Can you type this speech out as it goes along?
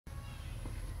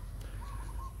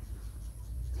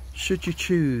Should you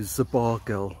choose a bar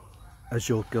girl as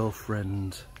your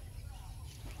girlfriend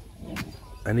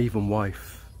and even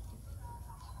wife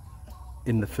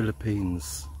in the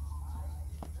Philippines?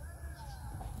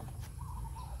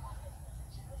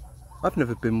 I've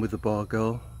never been with a bar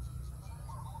girl,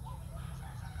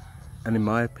 and in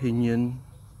my opinion,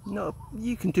 no,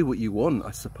 you can do what you want,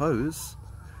 I suppose.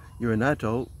 You're an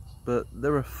adult, but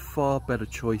there are far better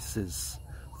choices,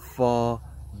 far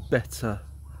better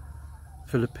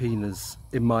Filipinas,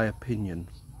 in my opinion,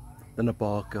 than a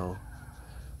bar girl.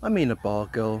 I mean, a bar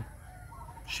girl,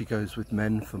 she goes with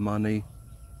men for money.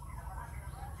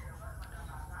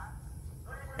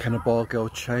 Can a bar girl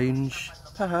change?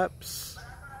 Perhaps.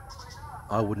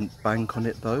 I wouldn't bank on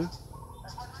it though.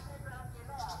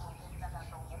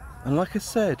 And like I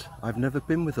said, I've never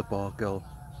been with a bar girl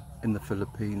in the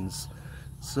Philippines,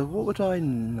 so what would I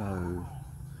know?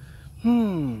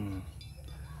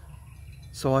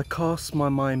 So I cast my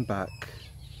mind back.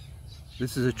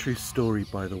 This is a true story,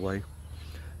 by the way.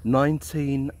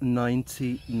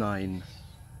 1999.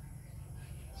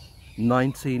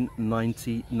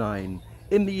 1999.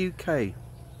 In the UK.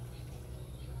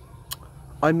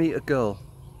 I meet a girl,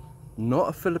 not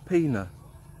a Filipina.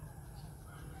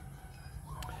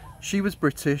 She was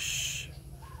British,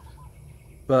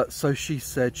 but so she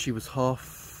said she was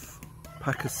half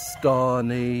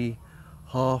Pakistani,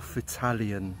 half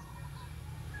Italian.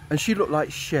 And she looked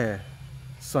like Cher,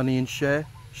 Sonny and Cher,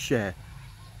 Cher.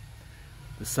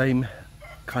 The same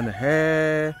kind of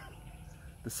hair,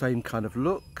 the same kind of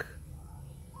look.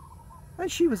 And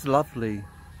she was lovely.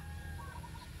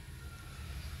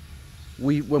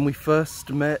 When we first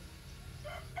met,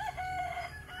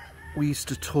 we used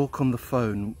to talk on the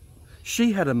phone.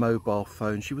 She had a mobile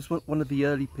phone. She was one of the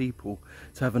early people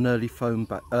to have an early phone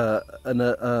back,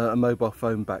 a mobile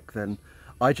phone back then.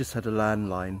 I just had a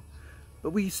landline.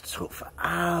 But we used to talk for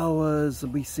hours,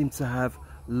 and we seemed to have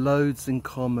loads in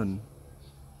common.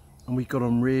 And we got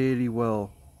on really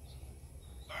well.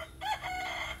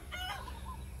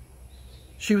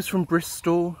 She was from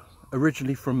Bristol,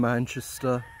 originally from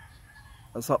Manchester.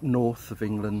 That's up north of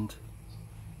England.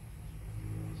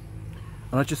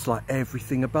 And I just like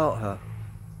everything about her.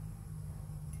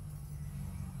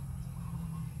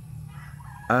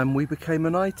 And we became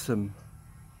an item.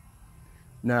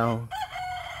 Now,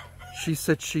 she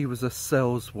said she was a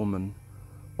saleswoman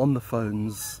on the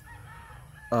phones,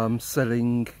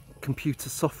 selling computer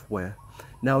software.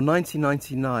 Now,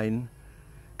 1999,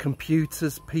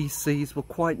 computers, PCs were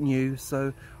quite new,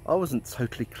 so I wasn't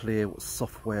totally clear what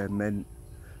software meant.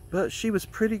 But she was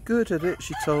pretty good at it,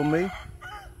 she told me.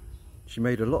 She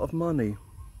made a lot of money.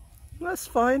 That's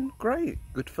fine, great,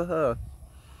 good for her.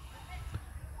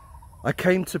 I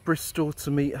came to Bristol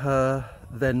to meet her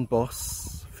then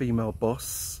boss, female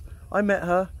boss. I met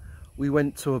her, we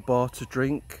went to a bar to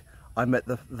drink. I met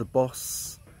the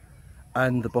boss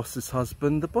and the boss's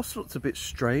husband. The boss looked a bit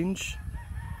strange.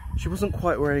 She wasn't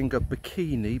quite wearing a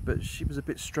bikini, but she was a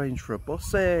bit strange for a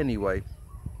boss. Anyway,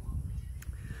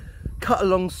 cut a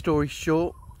long story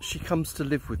short, she comes to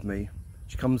live with me.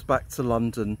 She comes back to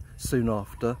London soon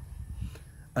after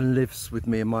and lives with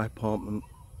me in my apartment.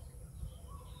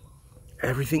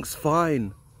 Everything's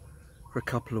fine for a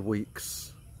couple of weeks.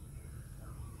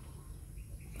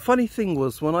 Funny thing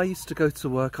was, when I used to go to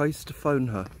work, I used to phone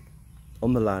her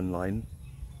on the landline.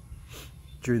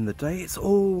 During the day, it's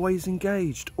always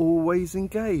engaged, always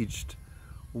engaged.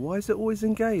 Why is it always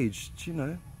engaged, you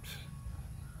know?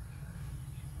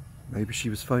 Maybe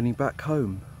she was phoning back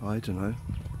home, I don't know.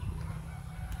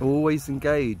 Always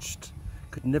engaged,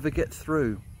 could never get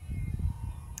through.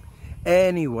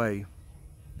 Anyway,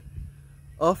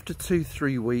 after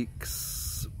 2-3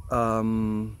 weeks,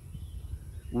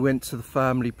 we went to the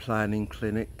family planning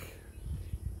clinic.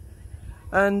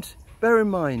 And bear in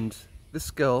mind, this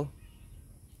girl,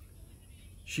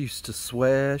 she used to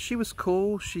swear. She was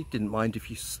cool. She didn't mind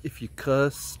if you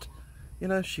cursed. You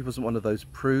know, she wasn't one of those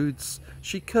prudes.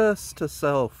 She cursed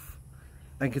herself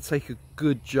and could take a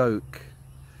good joke.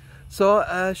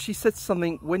 So she said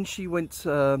something when she went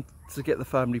to get the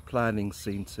family planning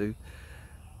seen to.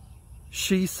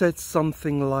 She said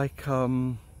something like,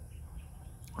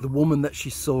 the woman that she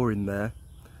saw in there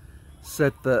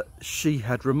said that she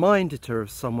had reminded her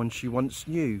of someone she once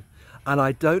knew. And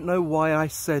I don't know why I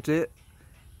said it.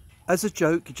 As a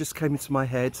joke, it just came into my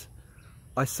head.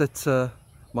 I said to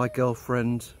my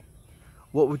girlfriend,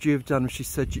 what would you have done if she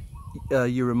said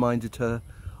you reminded her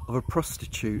of a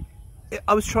prostitute?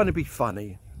 I was trying to be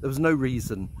funny. There was no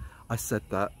reason I said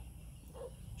that.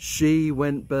 She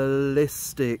went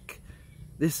ballistic.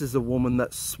 This is a woman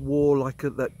that swore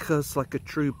that cursed like a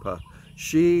trooper.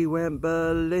 She went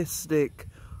ballistic.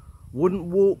 wouldn't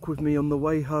walk with me on the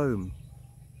way home.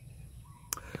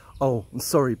 Oh, I'm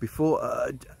sorry,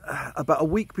 about a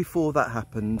week before that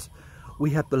happened, we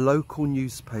had the local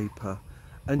newspaper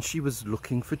and she was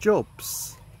looking for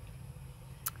jobs.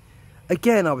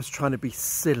 Again, I was trying to be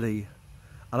silly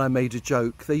and I made a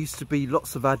joke. There used to be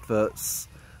lots of adverts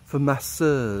for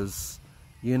masseurs,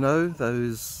 you know,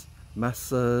 those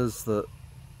masseurs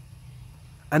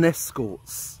and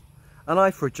escorts. And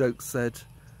I, for a joke, said,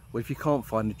 well, if you can't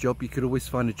find a job, you could always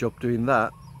find a job doing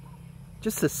that.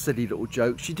 Just a silly little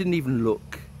joke. She didn't even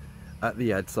look at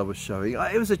the ads I was showing.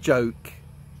 It was a joke.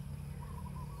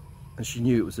 And she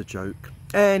knew it was a joke.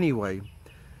 Anyway,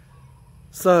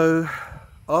 so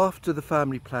after the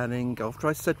family planning, after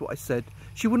I said what I said,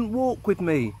 she wouldn't walk with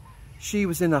me. She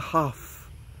was in a huff.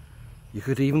 You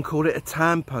could even call it a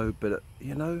tampo, but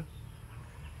you know.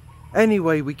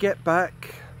 Anyway, we get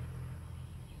back.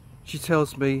 She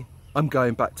tells me, I'm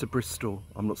going back to Bristol.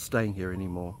 I'm not staying here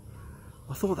anymore.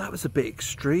 I thought that was a bit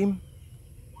extreme.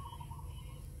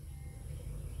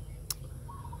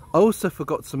 I also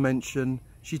forgot to mention,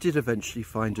 she did eventually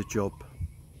find a job.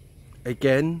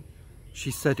 Again,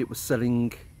 she said it was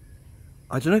selling,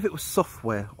 I don't know if it was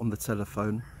software on the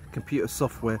telephone, computer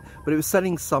software, but it was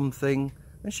selling something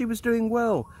and she was doing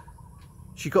well.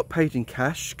 She got paid in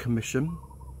cash, commission.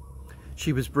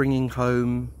 She was bringing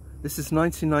home, this is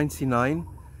 1999,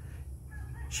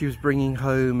 she was bringing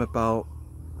home about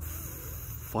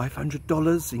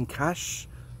 $500 in cash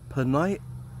per night,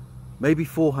 maybe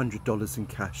 $400 in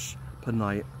cash per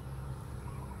night.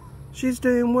 She's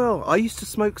doing well. I used to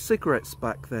smoke cigarettes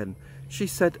back then. She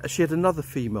said she had another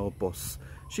female boss.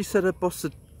 She said her boss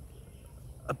had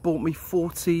bought me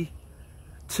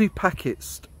 42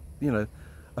 packets. You know,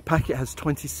 a packet has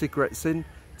 20 cigarettes in.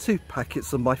 2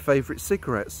 packets of my favourite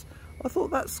cigarettes. I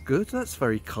thought, that's good, that's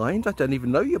very kind. I don't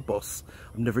even know your boss.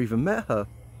 I've never even met her.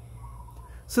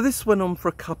 So this went on for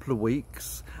a couple of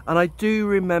weeks, and I do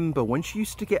remember when she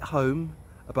used to get home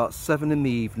about 7 in the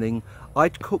evening,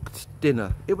 I'd cooked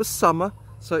dinner. It was summer,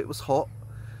 so it was hot.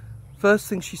 First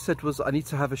thing she said was, I need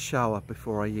to have a shower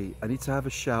before I eat. I need to have a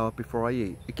shower before I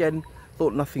eat. Again,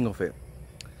 thought nothing of it.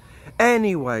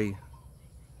 Anyway,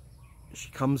 she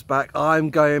comes back, I'm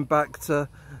going back to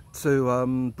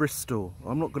Bristol.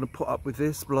 I'm not going to put up with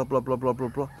this, blah, blah, blah, blah, blah,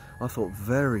 blah. I thought,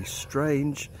 very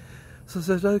strange. So I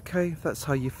said, okay, if that's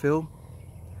how you feel.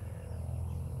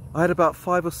 I had about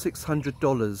 $500 or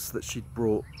 $600 that she'd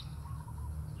brought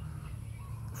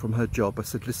from her job. I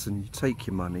said, listen, you take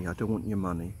your money. I don't want your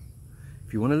money.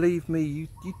 If you want to leave me,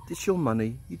 it's your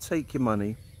money. You take your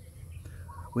money.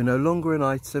 We're no longer an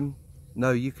item.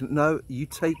 No, you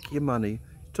take your money.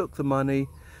 Took the money.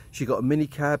 She got a mini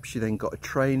cab. She then got a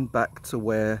train back to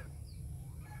where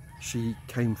she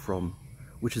came from,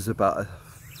 which is about a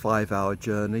 5-hour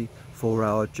journey,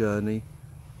 4-hour journey.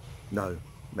 No,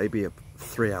 maybe a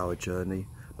 3-hour journey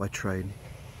by train.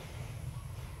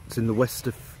 It's in the west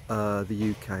of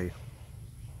the UK,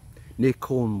 near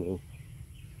Cornwall,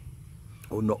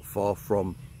 or not far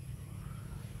from.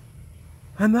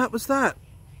 And that was that.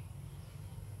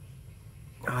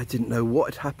 I didn't know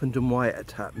what had happened and why it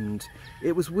had happened.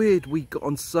 It was weird. We got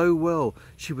on so well.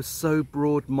 She was so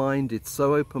broad-minded,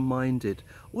 so open-minded.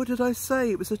 What did I say?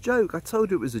 It was a joke. I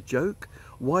told her it was a joke.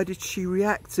 Why did she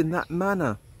react in that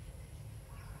manner?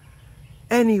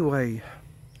 Anyway,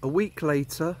 a week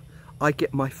later, I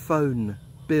get my phone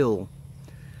bill.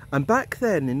 And back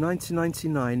then, in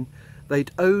 1999,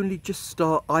 they'd only just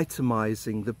start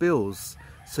itemising the bills.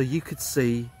 So you could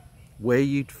see where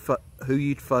who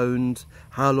you'd phoned,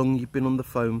 how long you'd been on the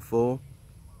phone for,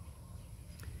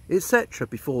 etc.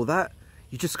 Before that,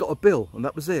 you just got a bill and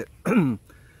that was it.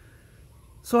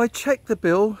 So I checked the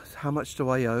bill. How much do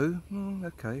I owe?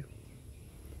 Okay.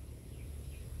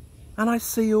 And I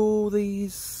see all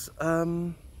these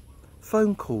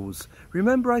phone calls.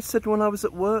 Remember I said when I was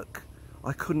at work,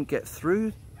 I couldn't get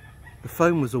through. The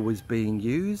phone was always being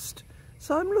used.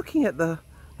 So I'm looking at the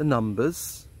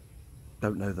numbers.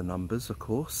 Don't know the numbers, of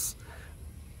course.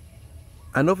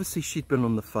 And obviously she'd been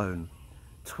on the phone.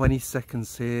 20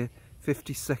 seconds here,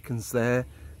 50 seconds there,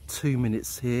 2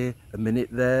 minutes here, a minute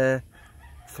there,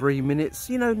 3 minutes,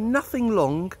 you know, nothing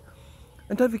long.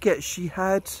 And don't forget, she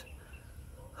had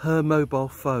her mobile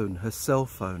phone, her cell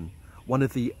phone. One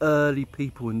of the early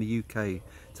people in the UK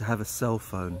to have a cell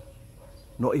phone.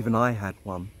 Not even I had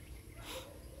one.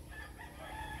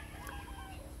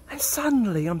 And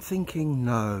suddenly I'm thinking,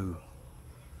 no.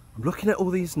 I'm looking at all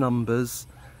these numbers.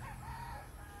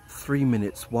 3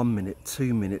 minutes, 1 minute,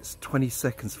 2 minutes, 20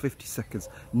 seconds, 50 seconds.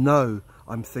 No,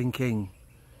 I'm thinking.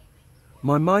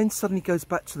 My mind suddenly goes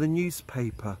back to the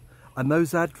newspaper and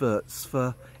those adverts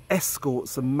for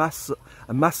escorts and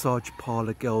massage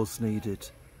parlour girls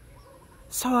needed.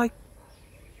 So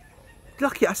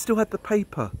lucky I still had the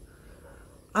paper.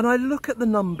 And I look at the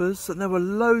numbers and there were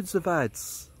loads of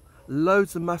ads,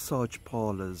 loads of massage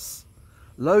parlours,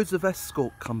 loads of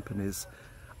escort companies.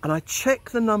 And I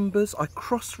check the numbers, I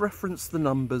cross-reference the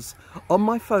numbers on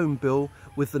my phone bill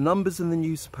with the numbers in the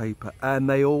newspaper, and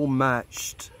they all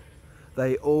matched.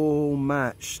 They all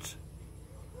matched.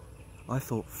 I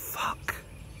thought, fuck.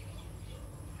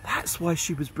 That's why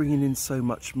she was bringing in so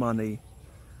much money.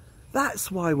 That's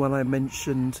why when I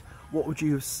mentioned, what would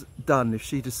you have done if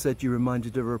she'd have said you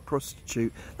reminded her of a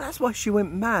prostitute? That's why she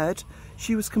went mad.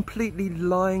 She was completely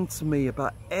lying to me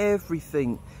about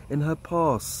everything in her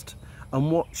past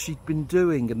and what she'd been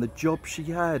doing and the job she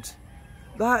had.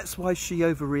 That's why she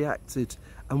overreacted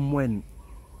and went.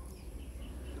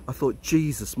 I thought,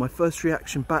 Jesus, my first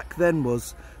reaction back then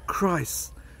was,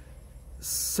 Christ,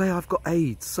 say I've got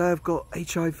AIDS, say I've got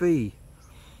HIV.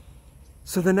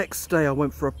 So the next day I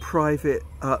went for a private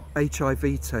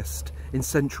HIV test in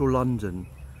central London.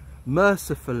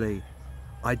 Mercifully,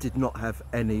 I did not have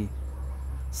any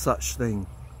such thing.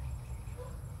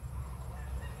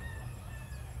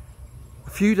 A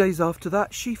few days after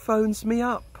that, she phones me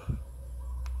up.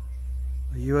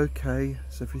 Are you okay?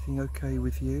 Is everything okay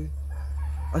with you?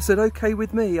 I said, okay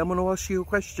with me. I'm going to ask you a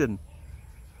question.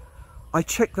 I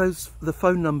checked the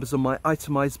phone numbers on my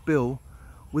itemised bill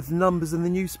with numbers in the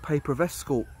newspaper of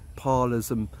escort parlours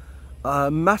and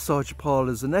massage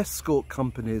parlours and escort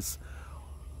companies.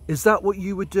 Is that what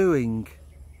you were doing?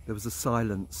 There was a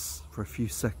silence for a few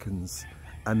seconds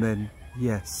and then,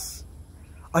 yes.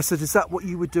 I said, is that what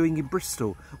you were doing in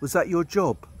Bristol? Was that your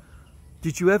job?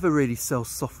 Did you ever really sell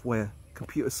software,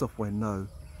 computer software? No.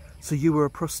 So you were a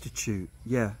prostitute?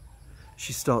 Yeah.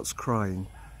 She starts crying.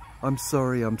 I'm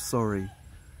sorry, I'm sorry.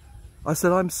 I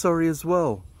said, I'm sorry as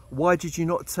well. Why did you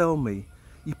not tell me?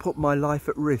 You put my life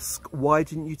at risk. Why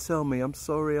didn't you tell me? I'm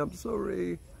sorry, I'm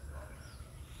sorry.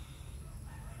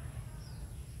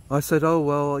 I said, oh,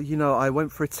 well, you know, I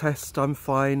went for a test. I'm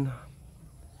fine.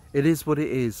 It is what it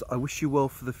is. I wish you well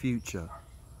for the future.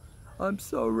 I'm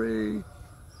sorry.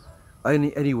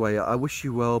 Anyway, I wish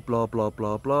you well, blah, blah,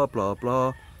 blah, blah, blah,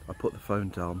 blah. I put the phone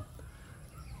down.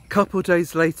 A couple of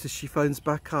days later, she phones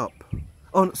back up.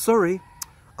 Oh, sorry.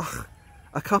 Ugh.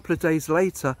 A couple of days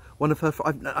later, one of her,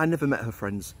 I never met her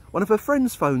friends. One of her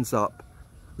friends phones up.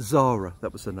 Zara,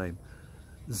 that was her name.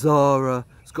 Zara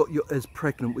is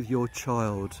pregnant with your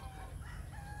child.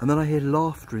 And then I hear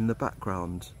laughter in the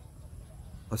background.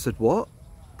 I said, what?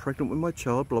 Pregnant with my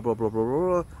child, blah, blah, blah, blah,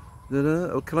 blah.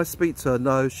 Oh, can I speak to her?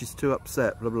 No, she's too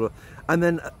upset, blah, blah, blah. And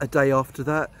then a day after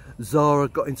that, Zara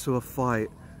got into a fight.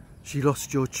 She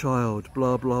lost your child,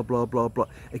 blah, blah, blah, blah, blah.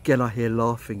 Again, I hear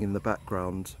laughing in the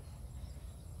background.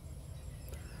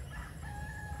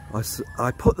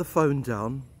 I put the phone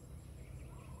down.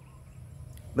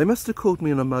 They must have called me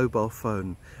on a mobile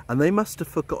phone, and they must have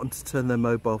forgotten to turn their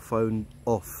mobile phone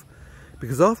off.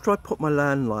 Because after I put my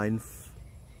landline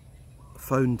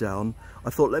phone down, I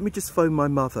thought, let me just phone my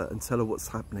mother and tell her what's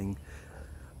happening.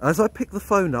 As I pick the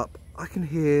phone up, I can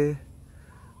hear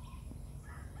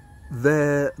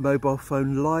their mobile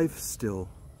phone live still,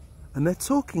 and they're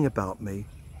talking about me.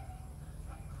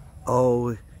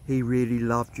 Oh, he really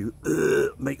loved you.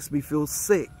 Makes me feel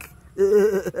sick.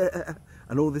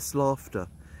 And all this laughter.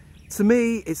 To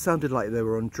me, it sounded like they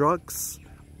were on drugs.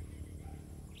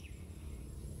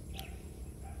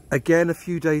 Again, a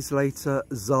few days later,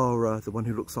 Zara, the one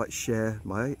who looks like Cher,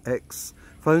 my ex,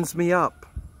 phones me up.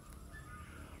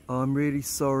 I'm really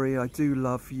sorry, I do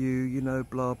love you, you know,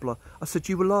 blah, blah. I said,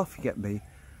 you were laughing at me.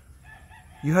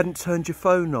 You hadn't turned your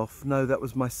phone off. No, that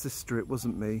was my sister, it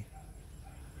wasn't me.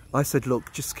 I said,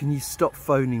 look, just can you stop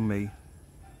phoning me?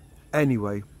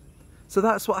 Anyway, so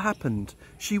that's what happened.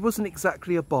 She wasn't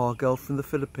exactly a bar girl from the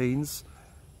Philippines,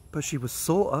 but she was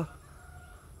sorta.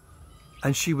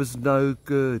 And she was no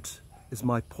good, is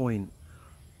my point.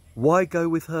 Why go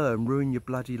with her and ruin your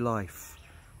bloody life?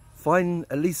 Find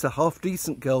at least a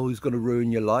half-decent girl who's going to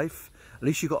ruin your life. At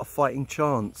least you've got a fighting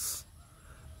chance.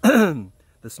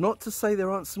 That's not to say there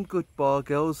aren't some good bar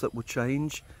girls that will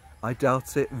change. I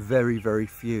doubt it. Very, very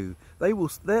few. They're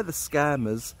the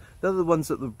scammers. They're the ones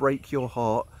that will break your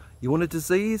heart. You want a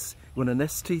disease? You want an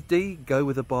STD? Go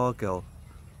with a bar girl.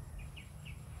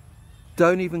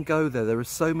 Don't even go there. There are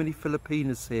so many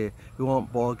Filipinas here who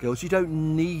aren't bar girls. You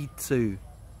don't need to.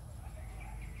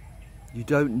 You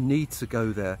don't need to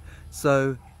go there.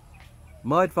 So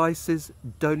my advice is,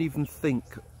 don't even think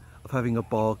of having a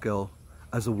bar girl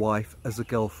as a wife, as a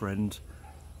girlfriend,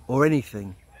 or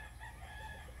anything.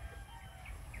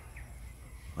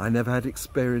 I never had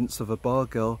experience of a bar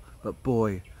girl, but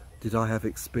boy, did I have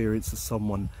experience of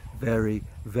someone very,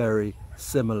 very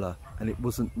similar, and it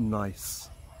wasn't nice.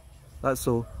 That's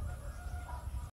all.